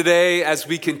Today, as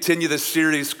we continue this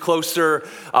series closer,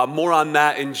 more on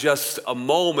that in just a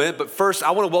moment. But first, I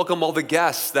want to welcome all the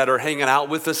guests that are hanging out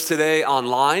with us today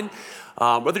online.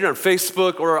 Whether you're on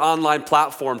Facebook or our online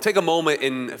platform, take a moment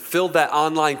and fill that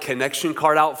online connection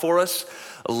card out for us.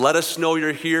 Let us know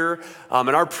you're here. And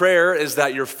our prayer is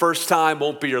that your first time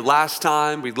won't be your last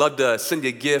time. We'd love to send you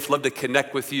a gift, love to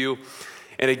connect with you.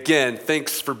 And again,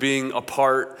 thanks for being a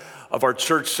part of our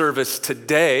church service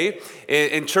today.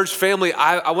 And church family,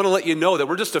 I want to let you know that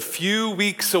we're just a few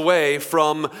weeks away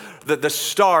from the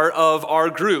start of our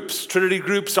groups. Trinity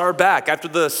groups are back after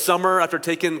the summer, after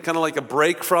taking kind of like a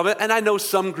break from it. And I know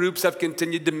some groups have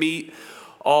continued to meet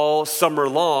all summer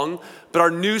long, but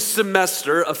our new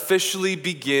semester officially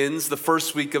begins the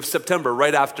first week of September,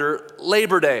 right after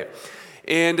Labor Day.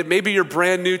 And maybe you're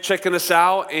brand new checking us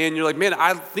out and you're like, man,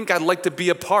 I think I'd like to be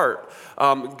a part.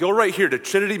 Go right here to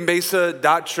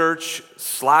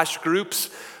trinitymesa.church/groups.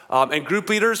 And group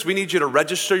leaders, we need you to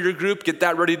register your group, get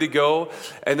that ready to go.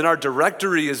 And then our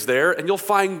directory is there, and you'll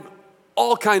find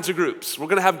all kinds of groups. We're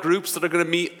gonna have groups that are gonna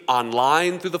meet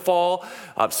online through the fall.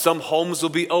 Some homes will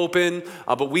be open,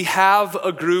 but we have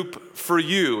a group for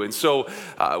you. And so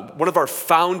one of our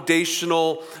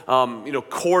foundational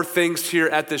core things here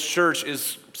at this church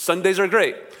is Sundays are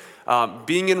great.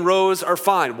 Being in rows are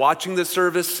fine. Watching the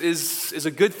service is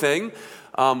a good thing,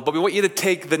 but we want you to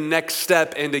take the next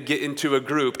step and to get into a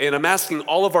group. And I'm asking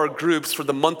all of our groups for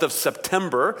the month of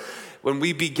September, when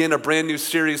we begin a brand new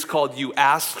series called You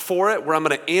Asked For It, where I'm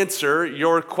gonna answer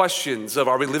your questions of,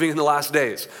 are we living in the last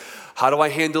days? How do I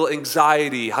handle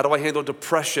anxiety? How do I handle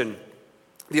depression?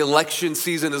 The election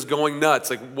season is going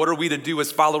nuts. Like, what are we to do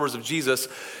as followers of Jesus?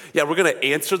 Yeah, we're gonna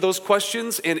answer those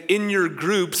questions, and in your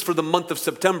groups for the month of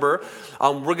September,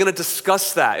 we're gonna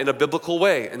discuss that in a biblical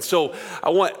way. And so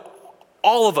I want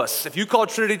all of us, if you call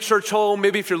Trinity Church home,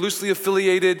 maybe if you're loosely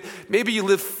affiliated, maybe you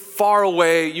live far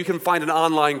away, you can find an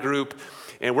online group,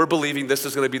 and we're believing this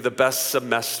is gonna be the best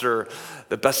semester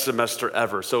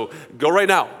ever. So go right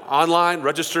now, online,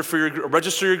 register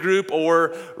your group,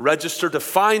 or register to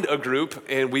find a group,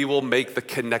 and we will make the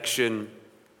connection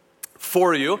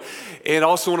for you. And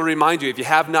also want to remind you, if you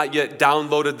have not yet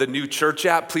downloaded the new church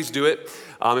app, please do it.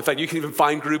 In fact, you can even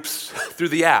find groups through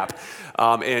the app,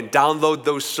 and download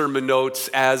those sermon notes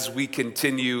as we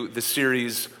continue the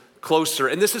series closer.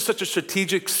 And this is such a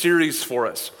strategic series for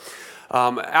us.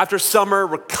 After summer,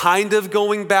 we're kind of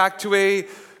going back to a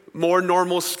more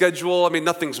normal schedule. I mean,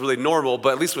 nothing's really normal,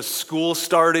 but at least with school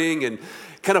starting and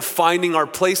kind of finding our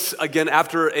place again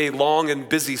after a long and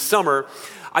busy summer,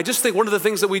 I just think one of the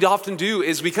things that we often do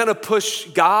is we kind of push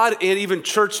God and even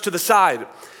church to the side.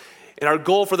 And our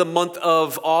goal for the month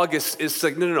of August is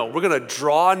like, no, we're gonna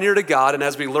draw near to God, and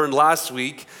as we learned last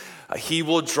week, He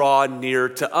will draw near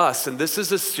to us. And this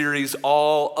is a series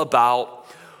all about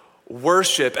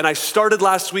worship. And I started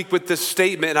last week with this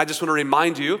statement, and I just want to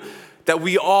remind you that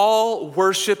we all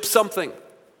worship something.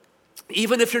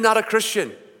 Even if you're not a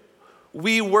Christian,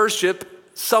 we worship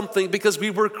something because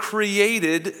we were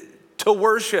created to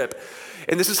worship.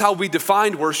 And this is how we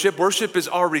defined worship. Worship is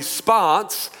our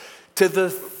response to the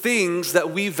things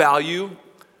that we value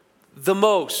the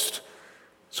most.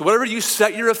 So whatever you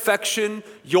set your affection,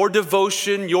 your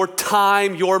devotion, your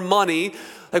time, your money,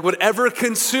 like whatever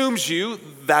consumes you,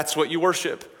 that's what you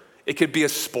worship. It could be a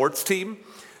sports team.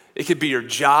 It could be your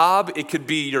job. It could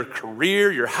be your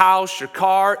career, your house, your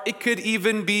car. It could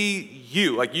even be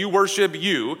you, like you worship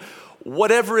you.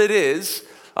 Whatever it is,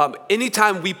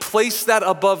 anytime we place that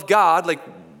above God, like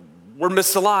we're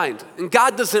misaligned. And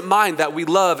God doesn't mind that we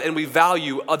love and we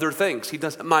value other things. He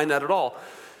doesn't mind that at all.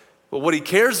 But what He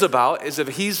cares about is if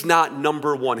He's not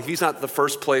number one, if He's not the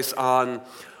first place on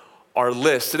our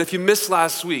list. And if you missed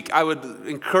last week, I would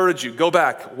encourage you, go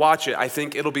back, watch it. I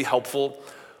think it'll be helpful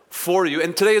for you.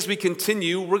 And today as we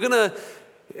continue, we're gonna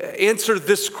answer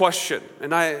this question.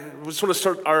 And I just wanna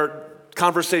start our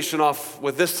conversation off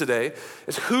with this today,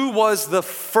 is who was the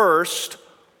first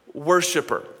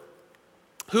worshiper?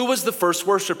 Who was the first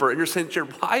worshiper? And you're saying,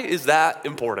 Jared, why is that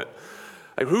important?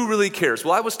 Like, who really cares?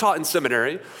 Well, I was taught in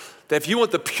seminary that if you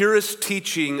want the purest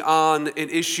teaching on an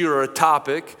issue or a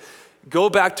topic, go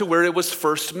back to where it was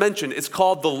first mentioned. It's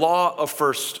called the law of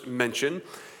first mention.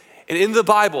 And in the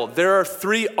Bible, there are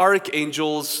 3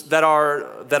 archangels that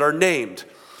are named.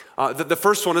 The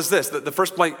first one is this. The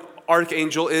first blank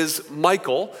archangel is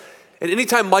Michael. And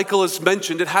anytime Michael is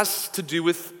mentioned, it has to do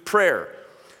with prayer.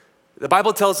 The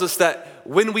Bible tells us that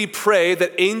when we pray,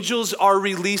 that angels are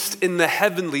released in the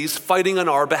heavenlies fighting on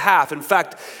our behalf. In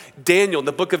fact, Daniel, in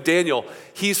the book of Daniel,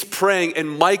 he's praying and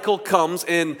Michael comes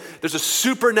and there's a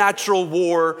supernatural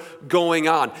war going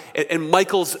on. And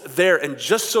Michael's there. And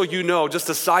just so you know, just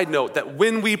a side note, that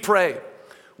when we pray,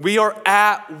 we are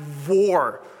at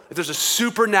war. There's a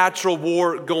supernatural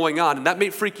war going on. And that may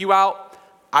freak you out.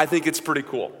 I think it's pretty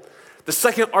cool. The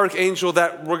second archangel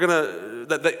that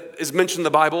that is mentioned in the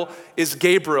Bible is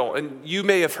Gabriel. And you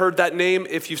may have heard that name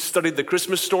if you've studied the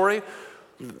Christmas story.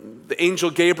 The angel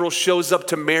Gabriel shows up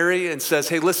to Mary and says,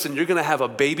 hey, listen, you're gonna have a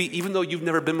baby, even though you've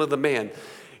never been with a man.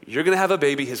 You're gonna have a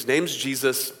baby, his name's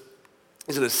Jesus.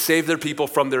 He's gonna save their people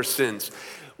from their sins.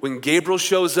 When Gabriel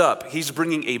shows up, he's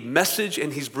bringing a message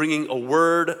and he's bringing a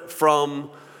word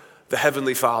from the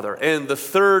Heavenly Father. And the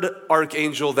third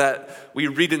archangel that we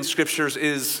read in scriptures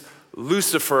is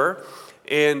Lucifer.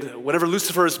 And whenever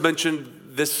Lucifer is mentioned,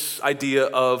 this idea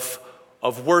of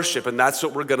worship, and that's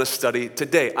what we're gonna study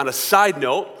today. On a side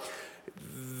note,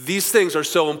 these things are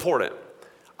so important.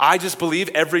 I just believe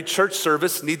every church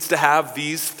service needs to have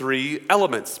these three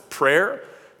elements: prayer,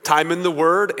 time in the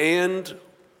Word, and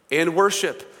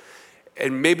worship.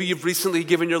 And maybe you've recently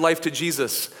given your life to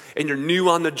Jesus and you're new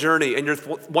on the journey and you're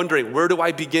wondering, where do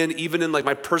I begin even in like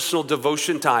my personal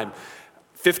devotion time?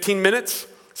 15 minutes,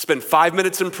 spend 5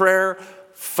 minutes in prayer,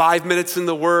 5 minutes in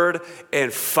the Word,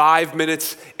 and 5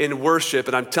 minutes in worship.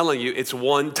 And I'm telling you, it's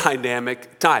one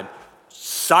dynamic time.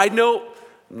 Side note,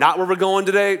 not where we're going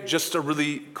today, just a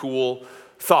really cool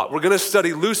thought. We're gonna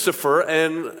study Lucifer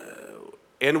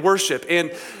and worship.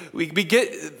 And we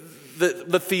get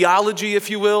the theology, if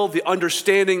you will, the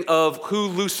understanding of who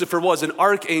Lucifer was, an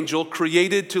archangel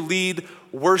created to lead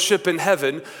worship in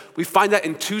heaven. We find that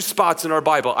in two spots in our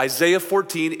Bible, Isaiah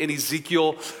 14 and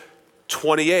Ezekiel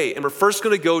 28. And we're first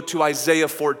gonna go to Isaiah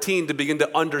 14 to begin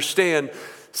to understand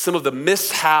some of the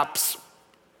mishaps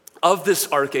of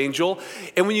this archangel.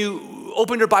 And when you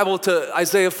open your Bible to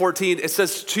Isaiah 14, it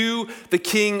says to the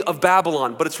king of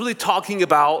Babylon, but it's really talking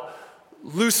about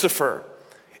Lucifer.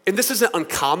 And this isn't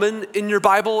uncommon in your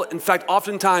Bible. In fact,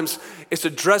 oftentimes it's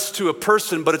addressed to a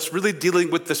person, but it's really dealing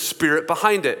with the spirit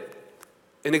behind it.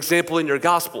 An example in your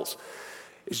Gospels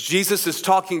is Jesus is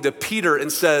talking to Peter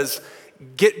and says,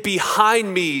 "Get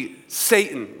behind me,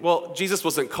 Satan." Well, Jesus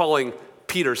wasn't calling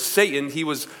Peter Satan. He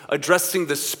was addressing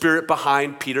the spirit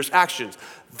behind Peter's actions.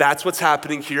 That's what's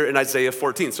happening here in Isaiah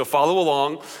 14. So follow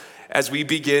along as we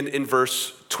begin in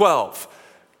verse 12.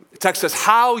 The text says,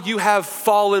 how you have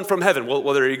fallen from heaven. Well,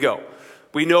 there you go.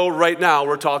 We know right now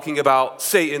we're talking about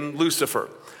Satan, Lucifer.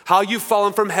 How you've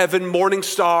fallen from heaven, morning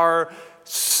star,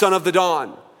 son of the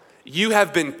dawn. You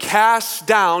have been cast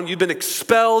down. You've been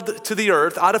expelled to the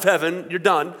earth, out of heaven. You're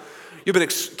done. You've been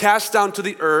cast down to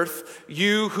the earth,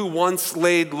 you who once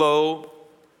laid low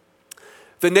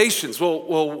the nations.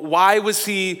 Well, why was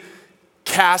he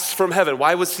cast from heaven?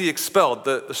 Why was he expelled?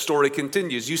 The story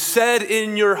continues. You said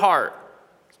in your heart,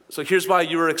 so here's why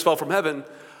you were expelled from heaven,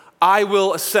 I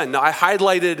will ascend. Now I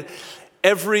highlighted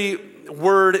every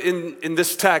word in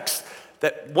this text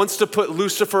that wants to put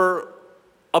Lucifer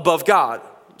above God.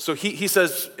 So he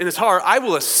says in his heart, I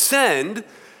will ascend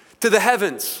to the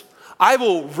heavens. I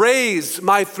will raise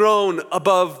my throne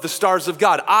above the stars of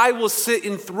God. I will sit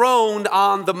enthroned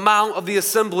on the mount of the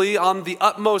assembly, on the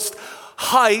utmost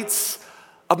heights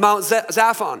of Mount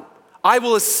Zaphon. I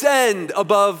will ascend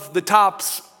above the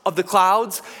tops of the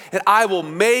clouds, and I will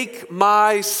make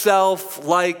myself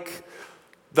like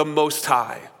the Most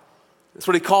High. That's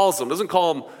what he calls him. Doesn't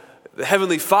call him the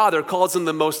Heavenly Father, calls him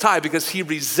the Most High because he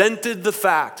resented the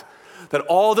fact that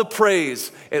all the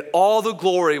praise and all the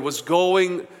glory was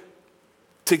going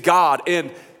to God.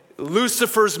 And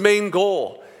Lucifer's main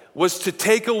goal was to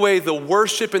take away the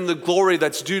worship and the glory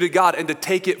that's due to God and to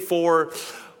take it for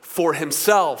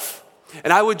himself.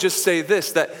 And I would just say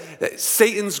this, that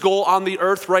Satan's goal on the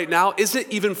earth right now isn't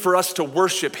even for us to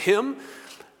worship him,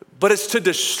 but it's to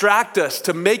distract us,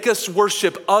 to make us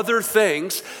worship other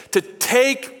things, to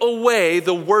take away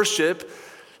the worship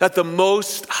that the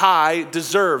Most High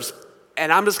deserves.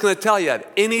 And I'm just gonna tell you,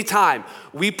 anytime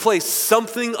we place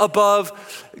something above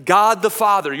God the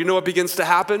Father, you know what begins to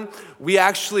happen? We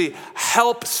actually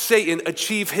help Satan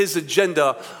achieve his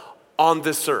agenda on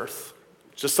this earth.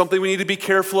 Just something we need to be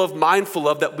careful of, mindful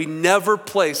of, that we never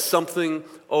place something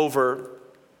over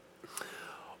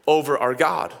our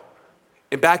God.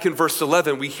 And back in verse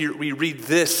 11, we read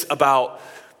this about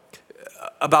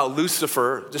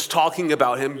Lucifer, just talking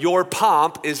about him. Your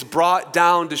pomp is brought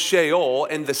down to Sheol,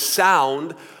 and the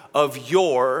sound of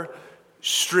your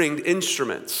stringed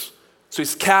instruments. So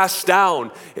he's cast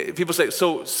down. People say,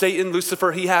 so Satan,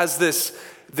 Lucifer, he has this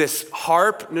this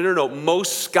harp. No.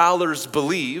 Most scholars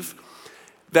believe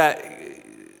that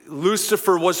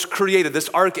Lucifer was created, this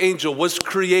archangel was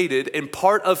created, and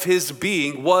part of his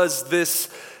being was this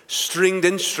stringed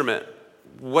instrument,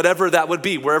 whatever that would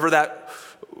be, wherever that,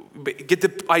 get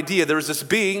the idea. There was this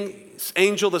being, this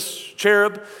angel, this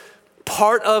cherub,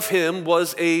 part of him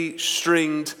was a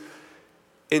stringed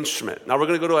instrument. Now we're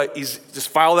going to go to, just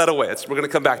file that away. We're going to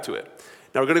come back to it.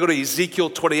 Now we're going to go to Ezekiel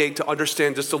 28 to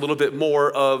understand just a little bit more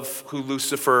of who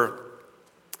Lucifer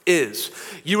is.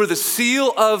 You are the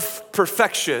seal of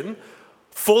perfection,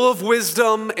 full of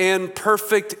wisdom and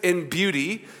perfect in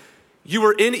beauty. You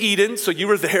were in Eden, so you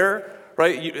were there,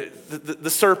 right? The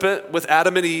serpent with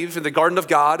Adam and Eve in the Garden of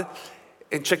God.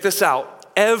 And check this out.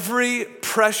 Every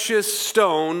precious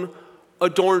stone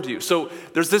adorned you. So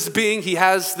there's this being, he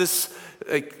has this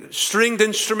stringed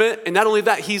instrument, and not only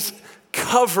that, he's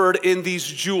covered in these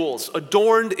jewels,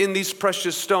 adorned in these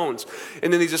precious stones.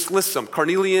 And then he just lists them: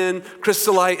 carnelian,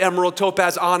 chrysolite, emerald,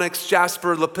 topaz, onyx,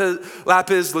 jasper,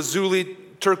 lapis, lazuli,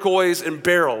 turquoise, and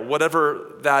beryl,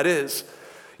 whatever that is.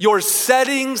 Your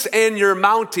settings and your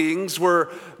mountings were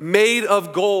made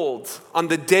of gold. On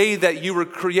the day that you were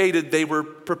created, they were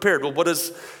prepared. Well, what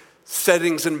does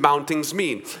settings and mountings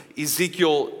mean?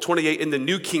 Ezekiel 28 in the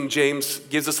New King James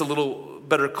gives us a little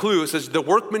better clue. It says, the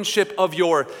workmanship of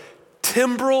your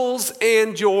timbrels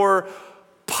and your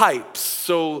pipes.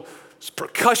 So it's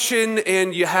percussion,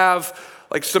 and you have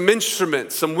like some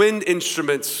instruments, some wind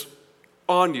instruments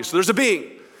on you. So there's a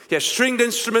being. He has stringed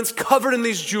instruments covered in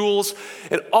these jewels,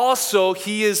 and also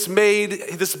he is made,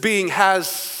 this being has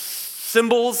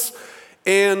cymbals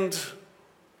and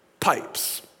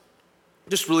pipes.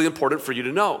 Just really important for you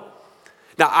to know.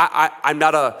 Now, I'm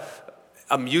not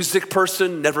a music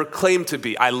person, never claimed to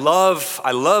be. I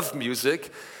love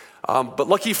music. But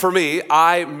lucky for me,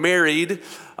 I married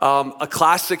a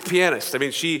classic pianist. I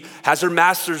mean, she has her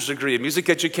master's degree in music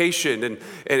education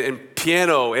and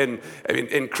piano and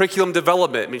curriculum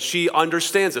development. I mean, she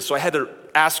understands this. So I had to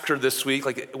ask her this week,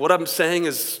 like, what I'm saying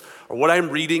is, or what I'm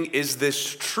reading, is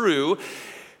this true?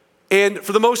 And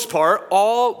for the most part,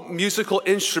 all musical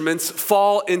instruments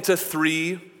fall into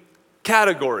three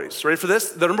categories. Ready for this?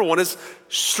 The number one is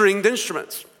stringed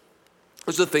instruments.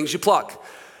 Those are the things you pluck.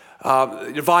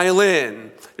 Your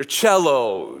violin, your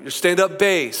cello, your stand-up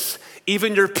bass,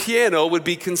 even your piano would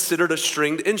be considered a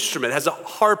stringed instrument. It has a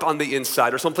harp on the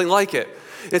inside or something like it.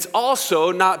 It's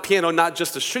also not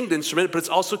just a stringed instrument, but it's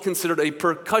also considered a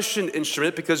percussion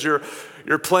instrument because you're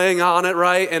playing on it,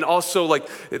 right? And also like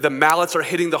the mallets are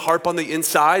hitting the harp on the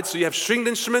inside. So you have stringed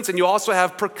instruments and you also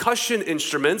have percussion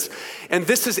instruments. And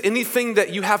this is anything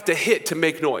that you have to hit to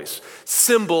make noise.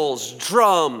 Cymbals,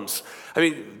 drums. I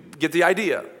mean, get the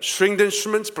idea. Stringed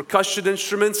instruments, percussion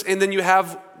instruments, and then you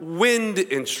have wind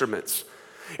instruments.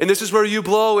 And this is where you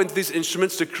blow into these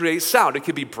instruments to create sound. It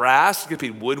could be brass, it could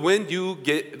be woodwind. You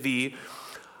get the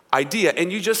idea.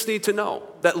 And you just need to know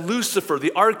that Lucifer,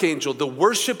 the archangel, the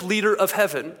worship leader of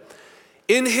heaven,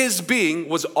 in his being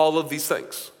was all of these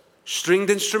things. Stringed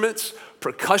instruments,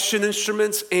 percussion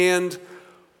instruments, and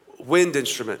wind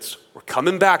instruments. We're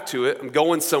coming back to it. I'm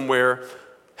going somewhere.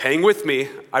 Hang with me,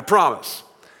 I promise.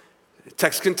 The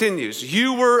text continues.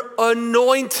 You were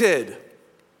anointed,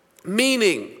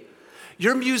 meaning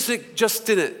your music just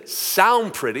didn't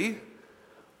sound pretty,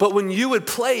 but when you would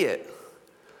play it,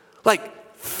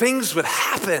 like things would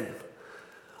happen.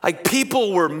 Like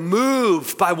people were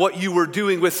moved by what you were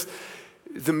doing with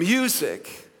the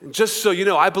music. And just so you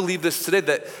know, I believe this today,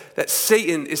 that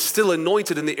Satan is still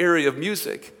anointed in the area of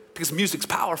music. Because music's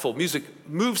powerful, music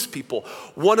moves people.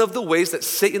 One of the ways that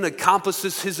Satan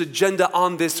accomplishes his agenda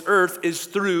on this earth is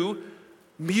through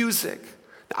music.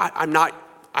 I'm not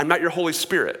your Holy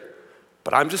Spirit,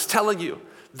 but I'm just telling you,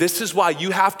 this is why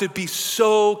you have to be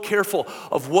so careful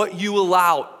of what you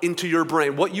allow into your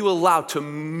brain, what you allow to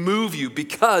move you,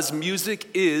 because music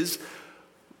is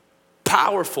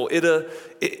powerful.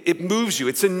 It moves you.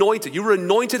 It's anointed. You were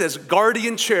anointed as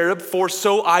guardian cherub, for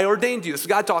so I ordained you. This is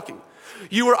God talking.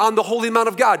 You were on the holy mount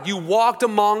of God. You walked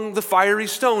among the fiery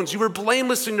stones. You were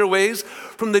blameless in your ways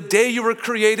from the day you were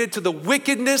created to the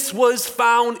wickedness was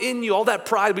found in you. All that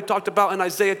pride we talked about in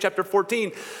Isaiah chapter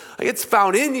 14, it's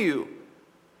found in you.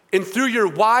 And through your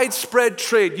widespread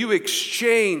trade, you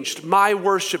exchanged my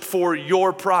worship for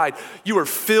your pride. You were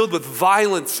filled with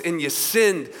violence and you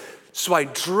sinned. So I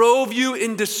drove you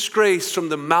in disgrace from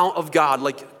the mount of God,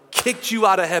 like kicked you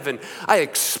out of heaven. I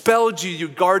expelled you, you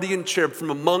guardian cherub, from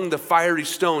among the fiery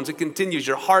stones. It continues.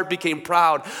 Your heart became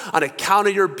proud on account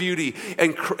of your beauty,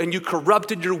 and you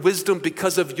corrupted your wisdom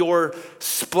because of your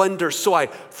splendor. So I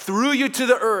threw you to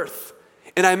the earth,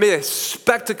 and I made a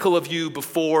spectacle of you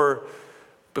before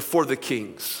before the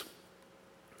kings.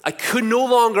 I could no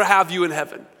longer have you in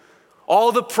heaven.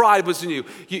 All the pride was in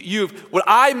you. What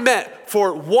I meant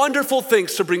for wonderful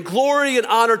things to bring glory and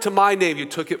honor to my name, you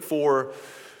took it for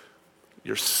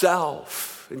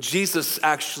yourself. And Jesus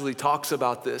actually talks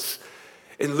about this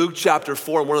in Luke chapter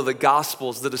 4, in one of the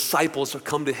Gospels. The disciples are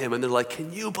come to him and they're like,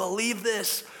 can you believe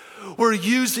this? We're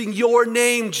using your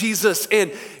name, Jesus,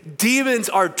 and demons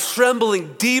are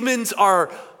trembling. Demons are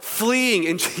fleeing.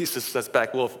 And Jesus says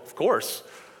back, well, of course.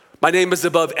 My name is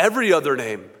above every other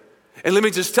name. And let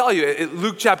me just tell you, in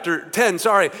Luke chapter 10,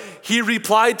 he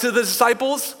replied to the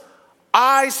disciples,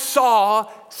 I saw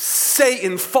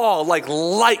Satan fall like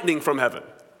lightning from heaven.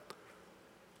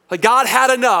 Like God had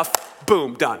enough,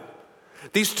 boom, done.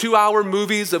 These 2-hour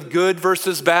movies of good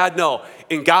versus bad, no.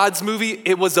 In God's movie,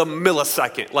 it was a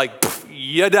millisecond, like, poof,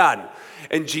 you're done.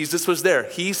 And Jesus was there.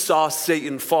 He saw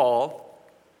Satan fall,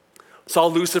 saw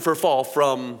Lucifer fall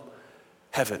from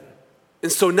heaven.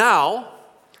 And so now,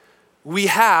 we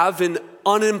have an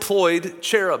unemployed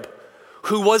cherub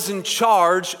who was in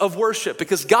charge of worship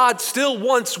because God still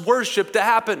wants worship to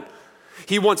happen.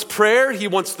 He wants prayer, he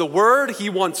wants the word, he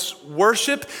wants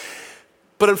worship.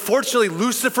 But unfortunately,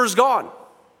 Lucifer's gone.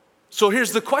 So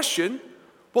here's the question.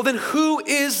 Well, then who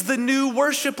is the new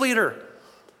worship leader?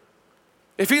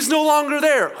 If he's no longer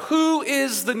there, who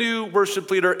is the new worship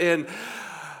leader? And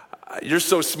you're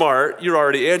so smart, you're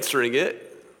already answering it.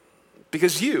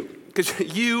 Because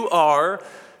you are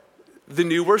the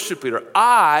new worship leader.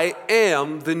 I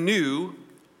am the new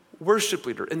worship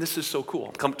leader. And this is so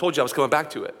cool. I told you I was coming back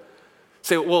to it.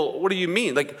 Say, well, what do you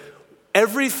mean? Like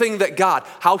everything that God,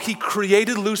 how he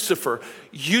created Lucifer,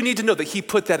 you need to know that he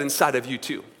put that inside of you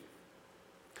too.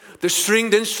 The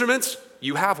stringed instruments,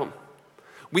 you have them.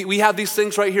 We have these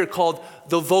things right here called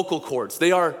the vocal cords.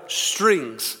 They are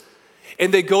strings.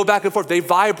 And they go back and forth. They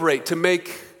vibrate to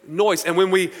make noise. And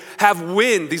when we have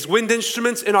wind, these wind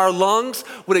instruments in our lungs,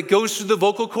 when it goes through the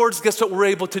vocal cords, guess what we're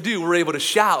able to do? We're able to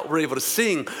shout, we're able to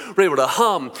sing, we're able to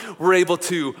hum, we're able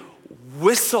to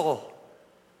whistle.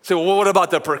 So, well, what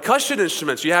about the percussion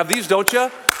instruments? You have these, don't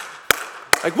you?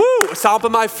 Like, woo, stomp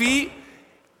of my feet.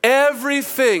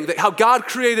 Everything that how God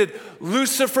created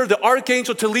Lucifer, the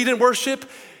archangel, to lead in worship,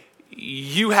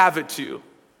 you have it too.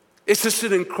 It's just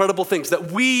an incredible thing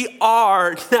that we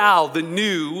are now the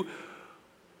new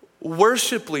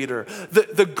worship leader.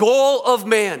 The goal of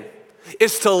man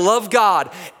is to love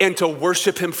God and to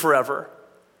worship him forever.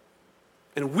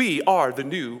 And we are the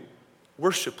new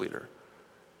worship leader.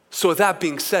 So with that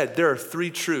being said, there are 3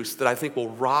 truths that I think will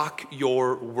rock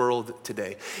your world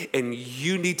today. And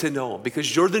you need to know them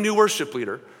because you're the new worship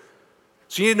leader.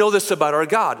 So you need to know this about our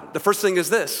God. The first thing is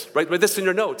this, write this in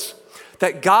your notes,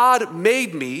 that God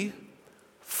made me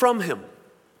from him.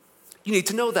 You need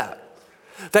to know that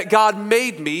God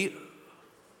made me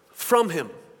from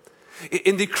him.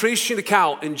 In the creation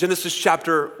account in Genesis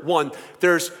chapter 1,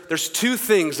 there's 2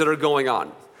 things that are going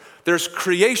on. There's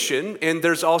creation and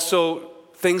there's also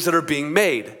things that are being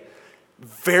made.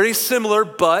 Very similar,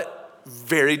 but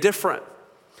very different.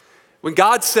 When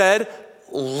God said,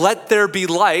 let there be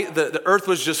light, the earth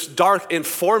was just dark and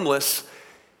formless.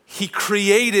 He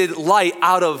created light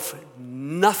out of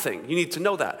nothing. You need to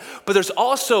know that. But there's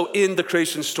also in the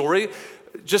creation story,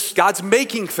 just God's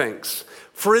making things.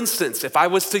 For instance, if I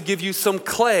was to give you some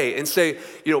clay and say,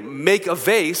 make a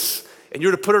vase, and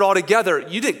you're to put it all together,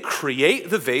 you didn't create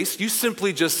the vase, you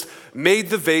simply just made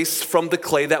the vase from the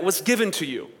clay that was given to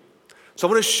you. So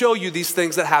I want to show you these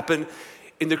things that happen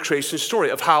in the creation story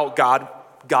of how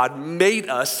God made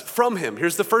us from him.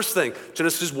 Here's the first thing,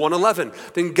 Genesis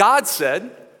 1:11. Then God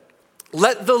said,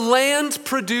 let the land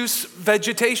produce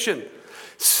vegetation,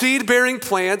 seed-bearing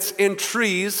plants and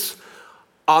trees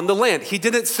on the land. He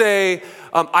didn't say,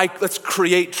 let's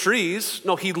create trees.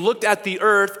 No, he looked at the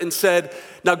earth and said,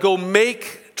 now go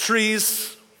make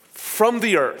trees from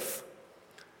the earth.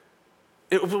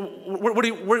 Where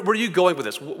are you going with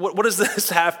this? What does this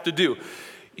have to do?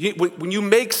 When you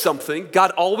make something,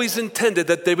 God always intended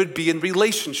that they would be in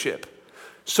relationship.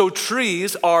 So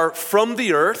trees are from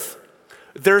the earth.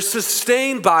 They're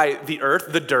sustained by the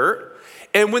earth, the dirt.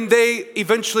 And when they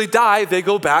eventually die, they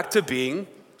go back to being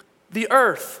the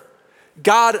earth.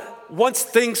 God wants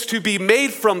things to be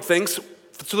made from things,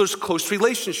 so there's close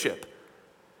relationship.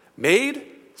 Made,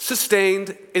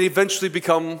 sustained, and eventually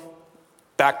become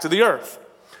back to the earth.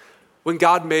 When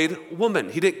God made woman,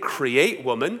 he didn't create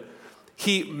woman.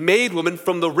 He made woman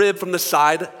from the rib, from the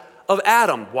side of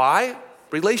Adam. Why?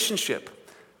 Relationship.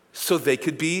 So they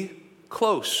could be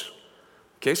close.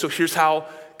 Okay, so here's how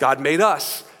God made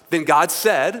us. Then God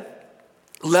said,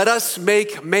 let us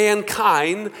make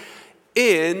mankind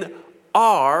in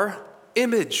our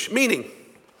image. Meaning,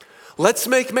 let's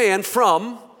make man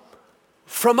from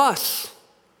us.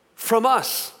 From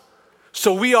us.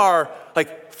 So we are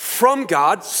like from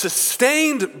God,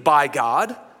 sustained by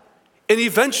God, and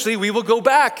eventually we will go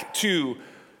back to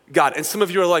God. And some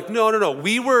of you are like, no.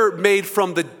 We were made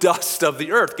from the dust of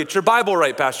the earth. Get your Bible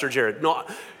right, Pastor Jared. No,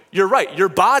 you're right. Your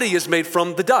body is made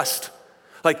from the dust.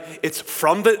 Like it's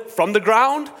from the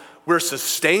ground. We're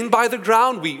sustained by the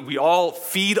ground. We all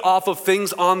feed off of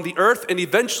things on the earth. And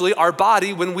eventually our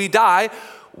body, when we die,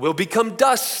 will become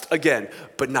dust again,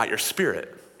 but not your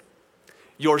spirit.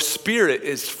 Your spirit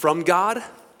is from God.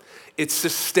 It's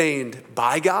sustained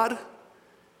by God.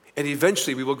 And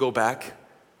eventually we will go back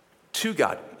to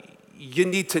God. You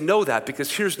need to know that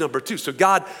because here's number 2. So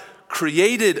God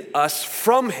created us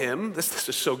from him. This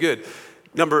is so good.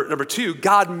 Number 2,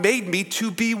 God made me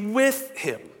to be with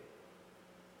him.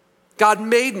 God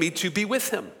made me to be with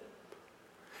him.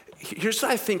 Here's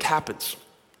what I think happens.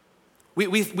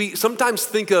 We sometimes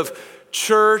think of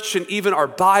church and even our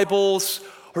Bibles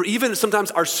or even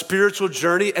sometimes our spiritual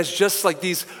journey as just like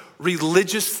these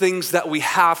religious things that we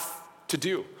have to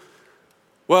do.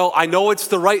 Well, I know it's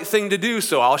the right thing to do,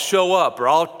 so I'll show up or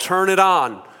I'll turn it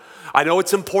on. I know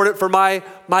it's important for my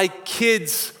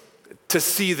kids to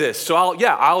see this, so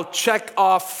I'll check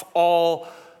off all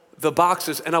the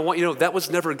boxes. And I want you to know that was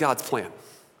never God's plan.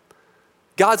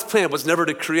 God's plan was never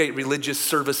to create religious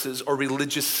services or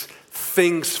religious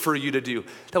things for you to do.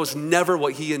 That was never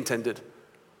what he intended.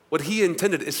 What he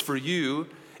intended is for you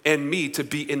and me to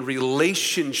be in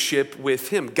relationship with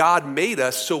him. God made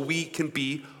us so we can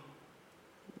be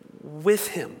with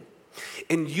him.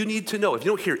 And you need to know, if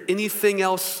you don't hear anything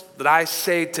else that I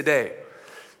say today,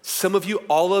 some of you,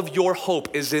 all of your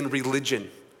hope is in religion.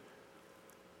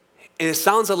 And it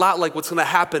sounds a lot like what's going to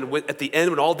happen at the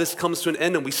end when all this comes to an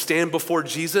end and we stand before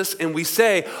Jesus and we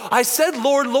say, I said,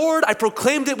 Lord, Lord, I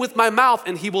proclaimed it with my mouth.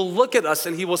 And he will look at us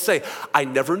and he will say, I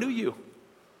never knew you.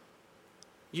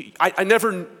 I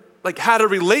never had a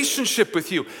relationship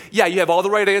with you. Yeah, you have all the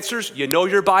right answers. You know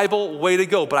your Bible, way to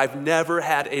go. But I've never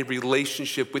had a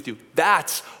relationship with you.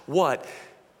 That's what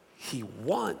he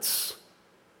wants.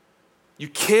 You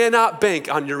cannot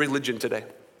bank on your religion today.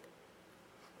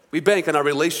 We bank on our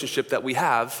relationship that we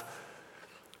have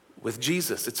with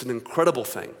Jesus. It's an incredible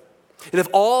thing. And of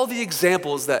all the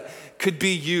examples that could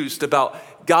be used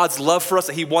about God's love for us,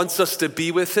 that he wants us to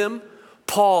be with him,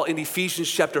 Paul in Ephesians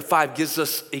chapter 5 gives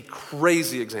us a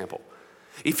crazy example.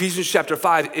 Ephesians chapter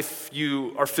 5, if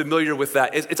you are familiar with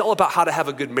that, it's all about how to have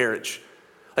a good marriage.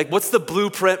 Like what's the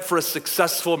blueprint for a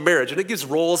successful marriage? And it gives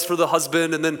roles for the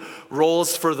husband and then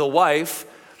roles for the wife.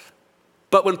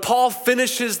 But when Paul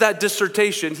finishes that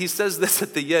dissertation, he says this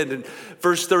at the end in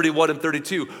verse 31 and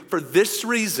 32. For this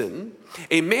reason,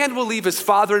 a man will leave his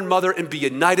father and mother and be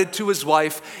united to his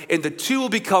wife, and the two will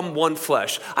become one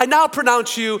flesh. I now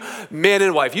pronounce you man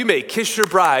and wife. You may kiss your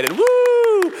bride and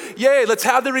woo, yay, let's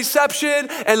have the reception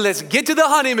and let's get to the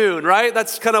honeymoon, right?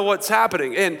 That's kind of what's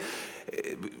happening. And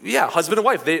yeah, husband and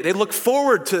wife, they look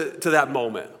forward to that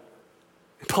moment.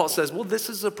 And Paul says, well, this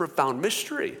is a profound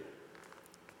mystery.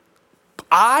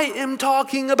 I am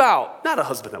talking about not a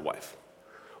husband and wife.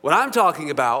 What I'm talking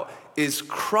about is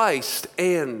Christ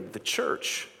and the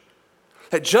church.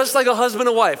 That just like a husband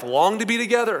and wife long to be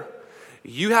together,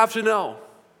 you have to know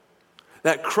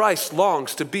that Christ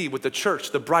longs to be with the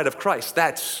church, the bride of Christ.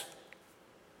 That's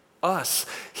us.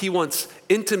 He wants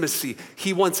intimacy.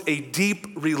 He wants a deep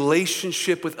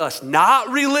relationship with us. Not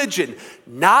religion,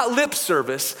 not lip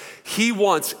service. He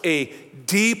wants a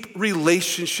deep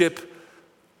relationship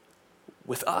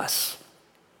with us.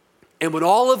 And when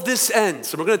all of this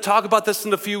ends, and we're going to talk about this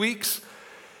in a few weeks,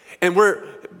 and we're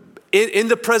in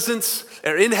the presence,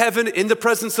 or in heaven, in the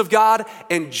presence of God,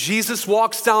 and Jesus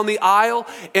walks down the aisle,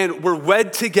 and we're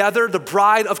wed together, the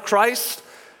bride of Christ,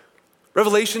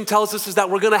 Revelation tells us is that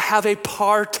we're going to have a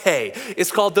party.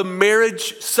 It's called the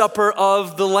marriage supper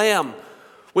of the Lamb,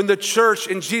 when the church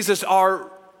and Jesus are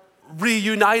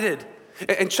reunited.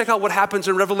 And check out what happens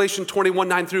in Revelation 21,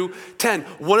 9 through 10.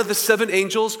 One of the 7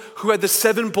 angels who had the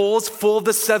 7 bowls full of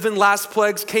the 7 last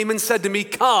plagues came and said to me,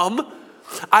 come,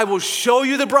 I will show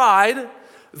you the bride,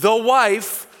 the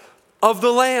wife of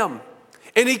the Lamb.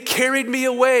 And he carried me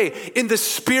away in the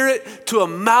spirit to a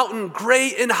mountain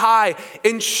great and high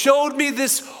and showed me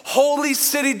this holy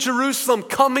city, Jerusalem,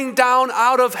 coming down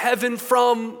out of heaven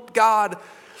from God.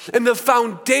 And the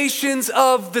foundations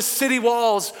of the city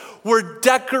walls were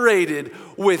decorated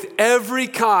with every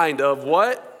kind of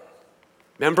what?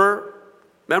 Remember?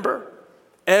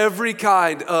 Every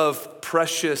kind of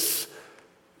precious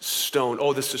stone.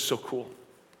 Oh, this is so cool.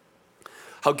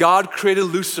 How God created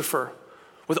Lucifer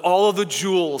with all of the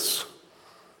jewels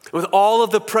With all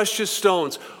of the precious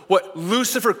stones, what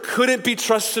Lucifer couldn't be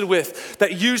trusted with,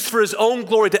 that used for his own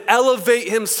glory to elevate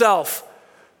himself.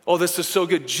 Oh, this is so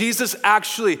good. Jesus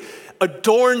actually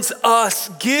adorns us,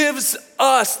 gives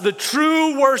us, the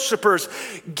true worshipers,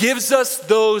 gives us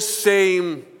those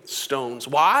same stones.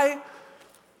 Why?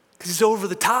 Because he's over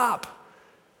the top.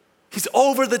 He's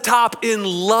over the top in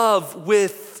love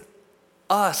with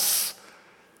us.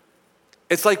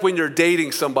 It's like when you're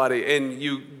dating somebody and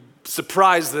you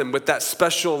surprise them with that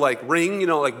special ring,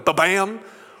 like ba-bam,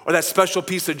 or that special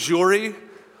piece of jewelry.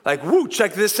 Like, woo,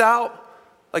 check this out.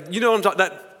 Like, what I'm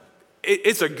talking,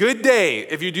 it's a good day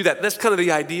if you do that. That's kind of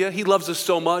the idea. He loves us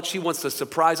so much. He wants to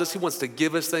surprise us. He wants to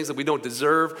give us things that we don't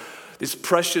deserve. These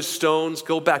precious stones.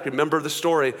 Go back, remember the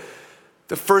story.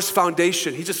 The first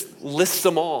foundation, he just lists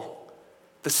them all.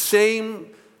 The same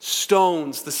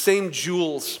stones, the same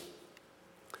jewels.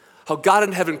 How God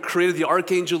in heaven created the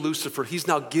archangel Lucifer, he's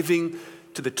now giving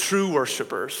to the true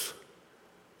worshipers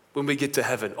when we get to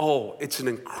heaven. Oh, it's an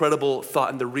incredible thought.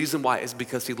 And the reason why is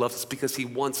because he loves us, because he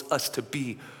wants us to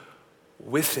be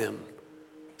with him.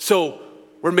 So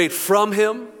we're made from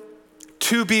him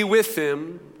to be with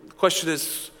him. The question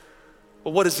is,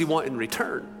 well, what does he want in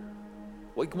return?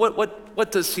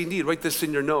 What does he need? Write this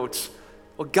in your notes.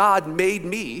 Well, God made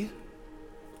me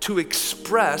to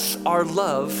express our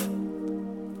love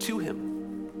to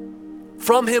him.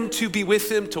 From him to be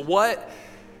with him, to what?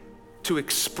 To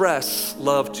express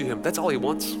love to him. That's all he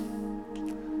wants.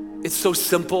 It's so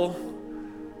simple.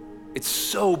 It's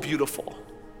so beautiful.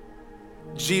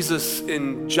 Jesus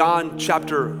in John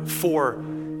chapter 4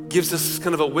 gives us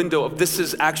kind of a window of this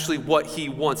is actually what he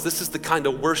wants. This is the kind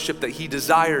of worship that he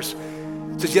desires.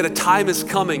 He says, yet a time is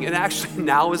coming, and actually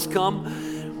now has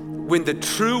come, when the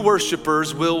true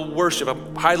worshipers will worship. I've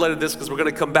highlighted this because we're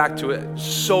going to come back to it.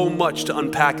 So much to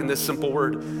unpack in this simple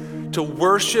word. To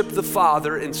worship the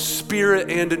Father in spirit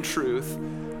and in truth,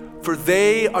 for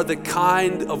they are the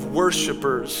kind of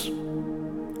worshipers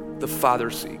the Father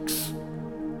seeks.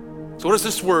 So what does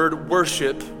this word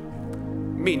worship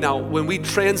mean? Now, when we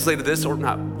translated this, or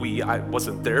not we, I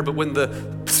wasn't there, but when the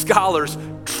scholars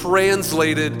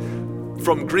translated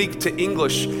from Greek to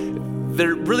English,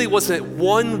 there really wasn't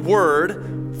one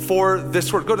word for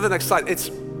this word. Go to the next slide. It's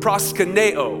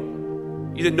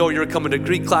proskuneo. You didn't know you were coming to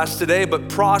Greek class today, but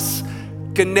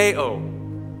proskuneo,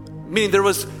 meaning there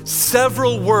was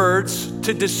several words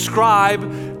to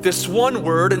describe this one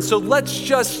word. And so let's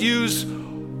just use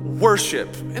worship.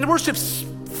 And worship's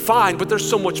fine, but there's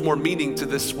so much more meaning to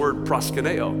this word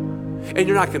proskuneo. And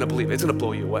you're not gonna believe it. It's gonna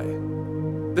blow you away.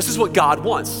 This is what God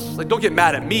wants. Like, don't get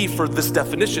mad at me for this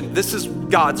definition. This is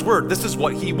God's word. This is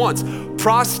what he wants.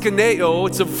 Proskuneo,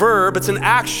 it's a verb, it's an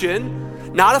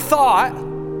action, not a thought.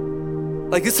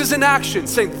 Like, this is an action,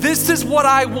 saying, this is what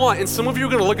I want. And some of you are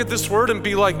gonna look at this word and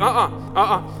be like,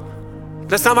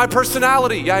 that's not my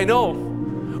personality. Yeah, I know,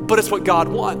 but it's what God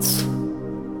wants.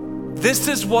 This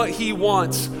is what he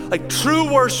wants. Like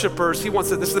true worshipers, he wants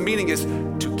that. This is the meaning is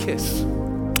to kiss.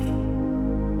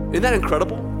 Isn't that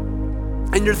incredible?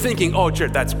 And you're thinking, oh,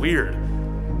 Jared, that's weird.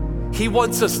 He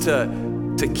wants us to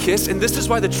kiss, and this is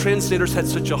why the translators had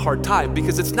such a hard time,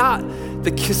 because it's not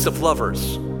the kiss of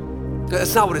lovers.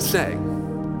 That's not what it's saying.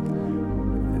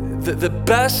 The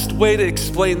best way to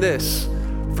explain this,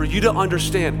 for you to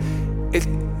understand,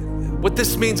 what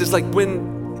this means is like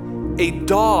when a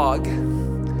dog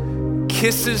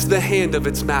kisses the hand of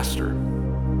its master,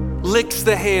 licks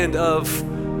the hand of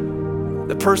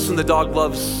the person the dog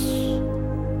loves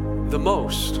the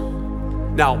most.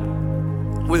 Now,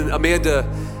 when Amanda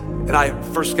and I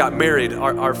first got married,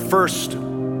 our first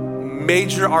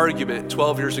major argument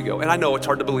 12 years ago, and I know it's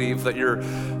hard to believe that your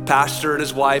pastor and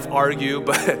his wife argue,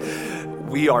 but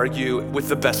we argue with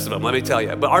the best of them, let me tell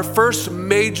you. But our first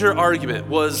major argument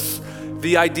was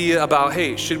the idea about,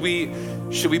 hey, should we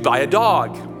buy a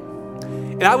dog?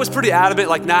 And I was pretty adamant,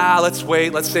 like, nah, let's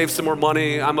wait, let's save some more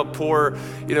money. I'm a poor,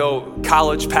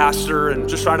 college pastor and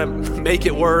just trying to make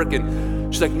it work.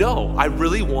 And she's like, no, I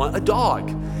really want a dog.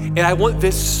 And I want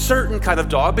this certain kind of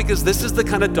dog because this is the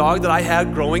kind of dog that I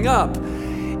had growing up.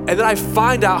 And then I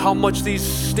find out how much these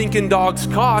stinking dogs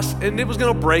cost, and it was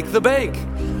gonna break the bank.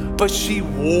 But she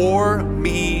wore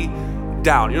me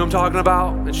down. You know what I'm talking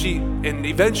about? And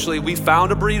eventually we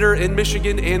found a breeder in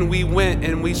Michigan, and we went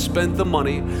and we spent the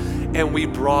money and we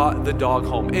brought the dog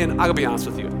home. And I gotta be honest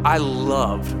with you, I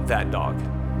loved that dog.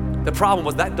 The problem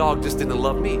was that dog just didn't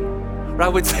love me. Or I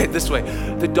would say it this way,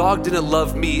 the dog didn't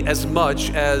love me as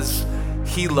much as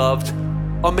he loved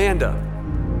Amanda.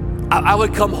 I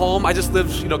would come home, I just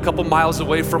lived a couple miles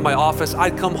away from my office.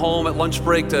 I'd come home at lunch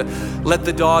break to let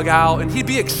the dog out, and he'd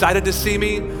be excited to see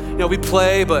me. We'd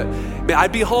play, but Man,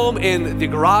 I'd be home and the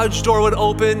garage door would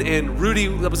open and Rudy,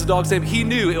 that was the dog's name, he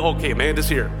knew, okay, Amanda's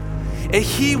here. And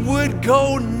he would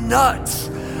go nuts.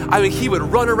 I mean, he would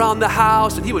run around the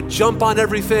house and he would jump on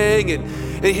everything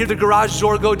and hear the garage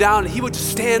door go down and he would just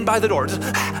stand by the door. Just,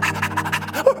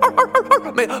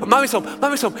 man, mommy's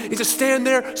home. He'd just stand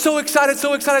there, so excited.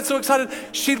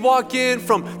 She'd walk in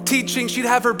from teaching, she'd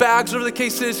have her bags, whatever the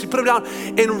case is, she'd put them down,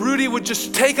 and Rudy would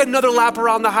just take another lap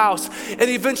around the house and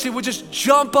eventually would just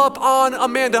jump up on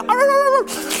Amanda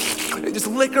and just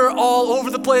lick her all over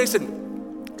the place.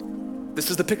 And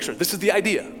this is the picture, this is the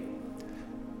idea.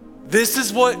 This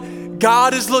is what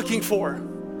God is looking for.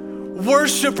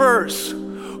 Worshipers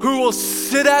who will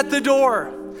sit at the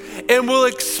door and will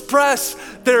express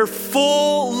their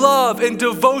full love and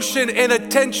devotion and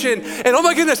attention. And oh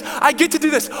my goodness, I get to do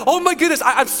this. Oh my goodness,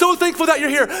 I'm so thankful that you're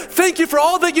here. Thank you for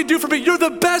all that you do for me. You're the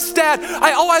best dad.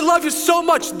 I love you so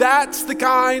much. That's the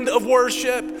kind of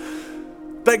worship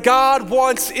that God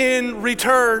wants in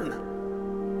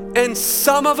return. And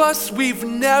some of us, we've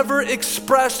never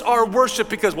expressed our worship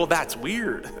because, well, that's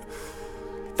weird.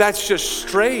 That's just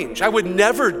strange. I would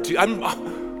never do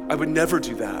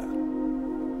that.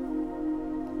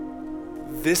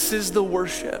 This is the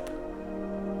worship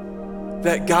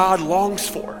that God longs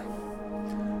for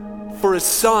his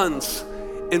sons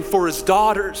and for his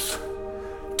daughters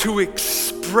to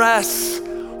express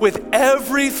with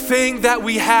everything that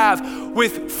we have,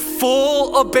 with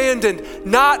full abandon,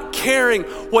 not caring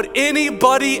what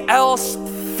anybody else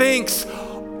thinks.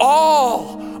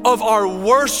 All of our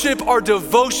worship, our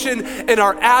devotion, and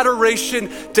our adoration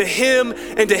to him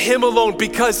and to him alone,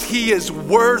 because he is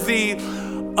worthy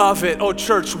of it. Oh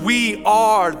church, we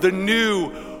are the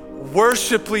new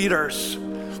worship leaders.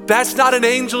 That's not an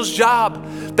angel's job.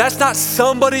 That's not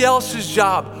somebody else's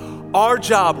job. Our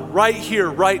job right here,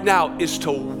 right now, is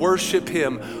to worship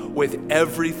him with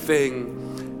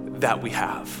everything that we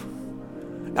have.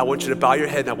 Now I want you to bow your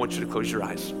head and I want you to close your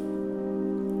eyes.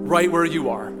 Right where you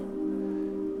are.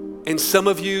 And some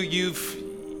of you,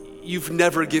 you've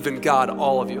never given God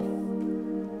all of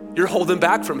you. You're holding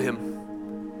back from him.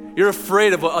 You're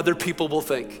afraid of what other people will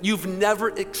think. You've never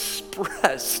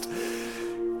expressed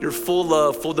your full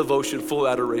love, full devotion, full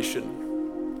adoration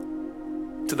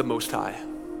to the Most High.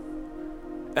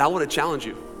 And I want to challenge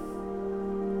you.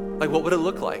 Like, what would it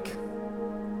look like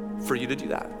for you to do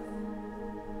that?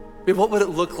 I mean, what would it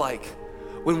look like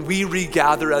when we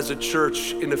regather as a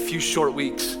church in a few short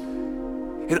weeks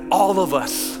and all of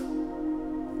us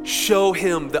show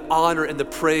him the honor and the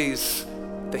praise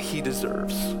that he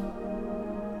deserves?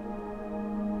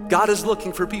 God is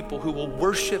looking for people who will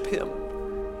worship him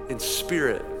in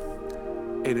spirit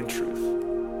and in truth.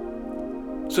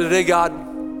 So today, God,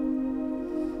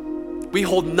 we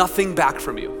hold nothing back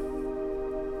from you.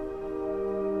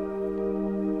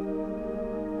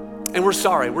 And we're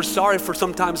sorry. We're sorry for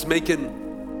sometimes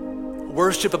making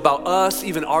worship about us,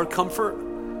 even our comfort.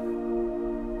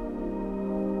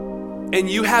 And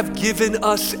you have given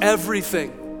us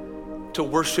everything to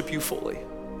worship you fully.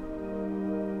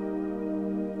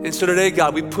 And so today,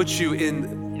 God, we put you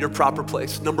in your proper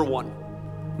place. Number one,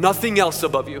 nothing else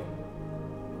above you.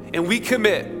 And we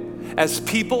commit as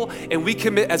people and we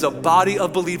commit as a body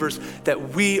of believers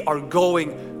that we are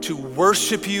going to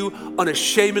worship you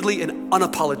unashamedly and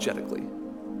unapologetically.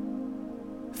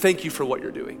 Thank you for what you're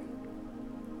doing.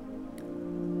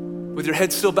 With your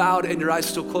head still bowed and your eyes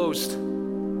still closed,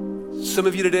 some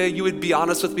of you today, you would be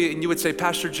honest with me and you would say,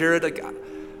 Pastor Jared, like,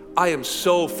 I am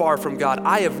so far from God.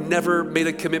 I have never made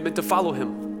a commitment to follow him.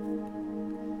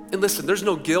 And listen, there's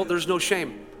no guilt, there's no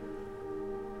shame.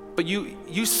 But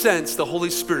you sense the Holy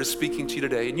Spirit is speaking to you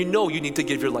today, and you know you need to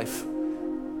give your life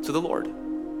to the Lord.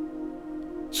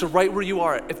 So right where you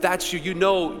are, if that's you, you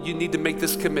know you need to make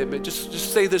this commitment. Just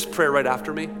say this prayer right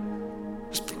after me.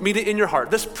 Just mean it in your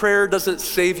heart. This prayer doesn't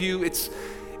save you. It's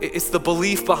the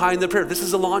belief behind the prayer. This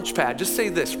is a launch pad. Just say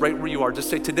this right where you are. Just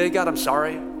say, today, God, I'm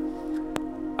sorry.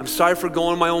 I'm sorry for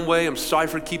going my own way. I'm sorry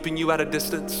for keeping you at a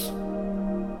distance.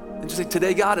 And just say,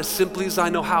 today, God, as simply as I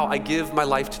know how, I give my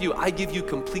life to you. I give you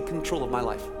complete control of my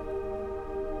life.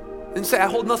 And say, I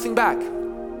hold nothing back.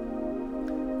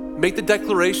 Make the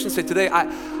declaration, say, today,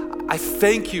 I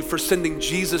thank you for sending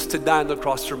Jesus to die on the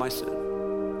cross for my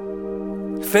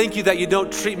sin. Thank you that you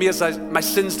don't treat me as my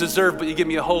sins deserve, but you give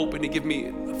me a hope and you give me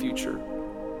a future.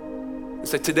 And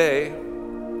say, today,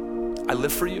 I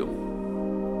live for you.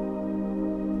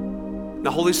 Now,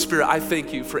 Holy Spirit, I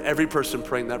thank you for every person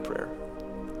praying that prayer.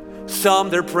 Some,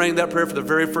 they're praying that prayer for the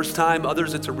very first time.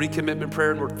 Others, it's a recommitment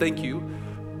prayer. And Lord, thank you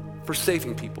for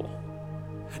saving people.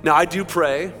 Now, I do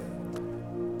pray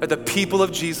that the people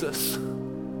of Jesus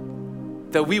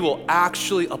that we will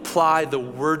actually apply the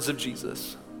words of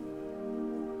Jesus,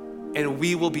 and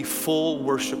we will be full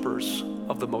worshipers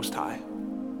of the Most High.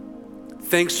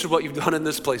 Thanks for what you've done in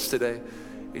this place today.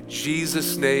 In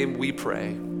Jesus' name we pray.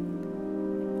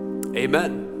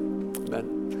 Amen.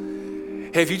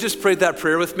 Amen. Hey, if you just prayed that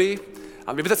prayer with me,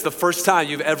 maybe that's the first time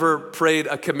you've ever prayed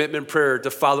a commitment prayer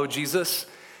to follow Jesus.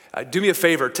 Do me a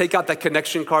favor, take out that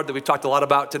connection card that we talked a lot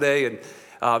about today and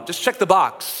just check the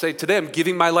box. Say, today I'm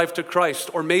giving my life to Christ.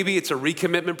 Or maybe it's a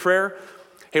recommitment prayer.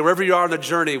 Hey, wherever you are on the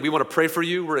journey, we want to pray for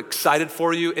you. We're excited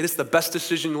for you. And it's the best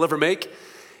decision you'll ever make.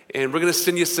 And we're going to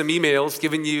send you some emails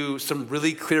giving you some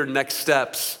really clear next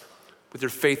steps with your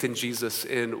faith in Jesus.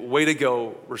 And way to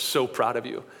go. We're so proud of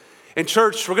you. In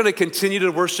church, we're going to continue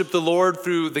to worship the Lord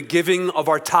through the giving of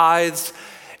our tithes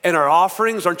and our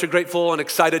offerings. Aren't you grateful and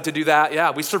excited to do that?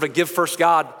 Yeah, we serve a give first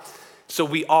God. So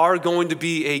we are going to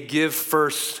be a give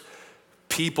first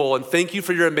people. And thank you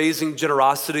for your amazing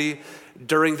generosity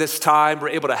during this time. We're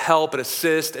able to help and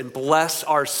assist and bless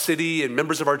our city and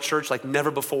members of our church like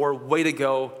never before. Way to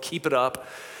go. Keep it up.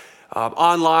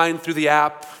 Online, through the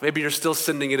app, maybe you're still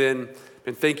sending it in.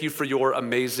 And thank you for your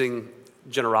amazing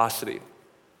generosity.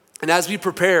 And as we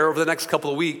prepare over the next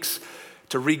couple of weeks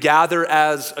to regather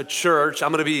as a church,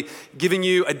 I'm going to be giving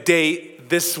you a date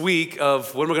this week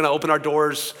of when we're going to open our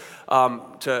doors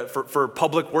for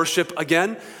public worship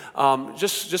again.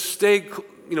 Just stay,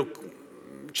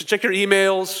 check your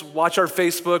emails, watch our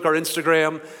Facebook, our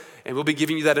Instagram, and we'll be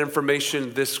giving you that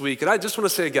information this week. And I just want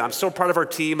to say again, I'm so proud of our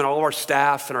team and all of our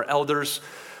staff and our elders.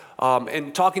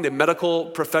 And talking to medical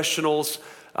professionals,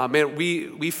 man,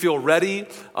 we feel ready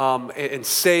and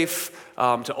safe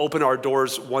to open our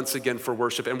doors once again for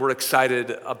worship, and we're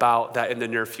excited about that in the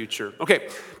near future. Okay,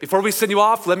 before we send you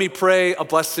off, let me pray a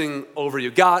blessing over you.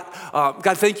 God,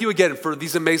 thank you again for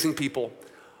these amazing people.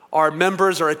 Our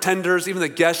members, our attenders, even the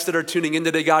guests that are tuning in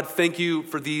today, God, thank you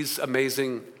for these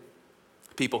amazing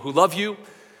people who love you,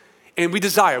 and we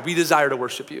desire to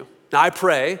worship you. Now I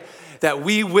pray that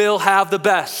we will have the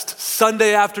best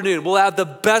Sunday afternoon. We'll have the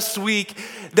best week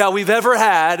that we've ever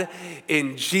had.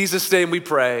 In Jesus' name we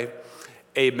pray,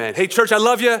 amen. Hey church, I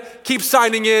love you. Keep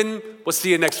signing in. We'll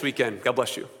see you next weekend. God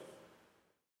bless you.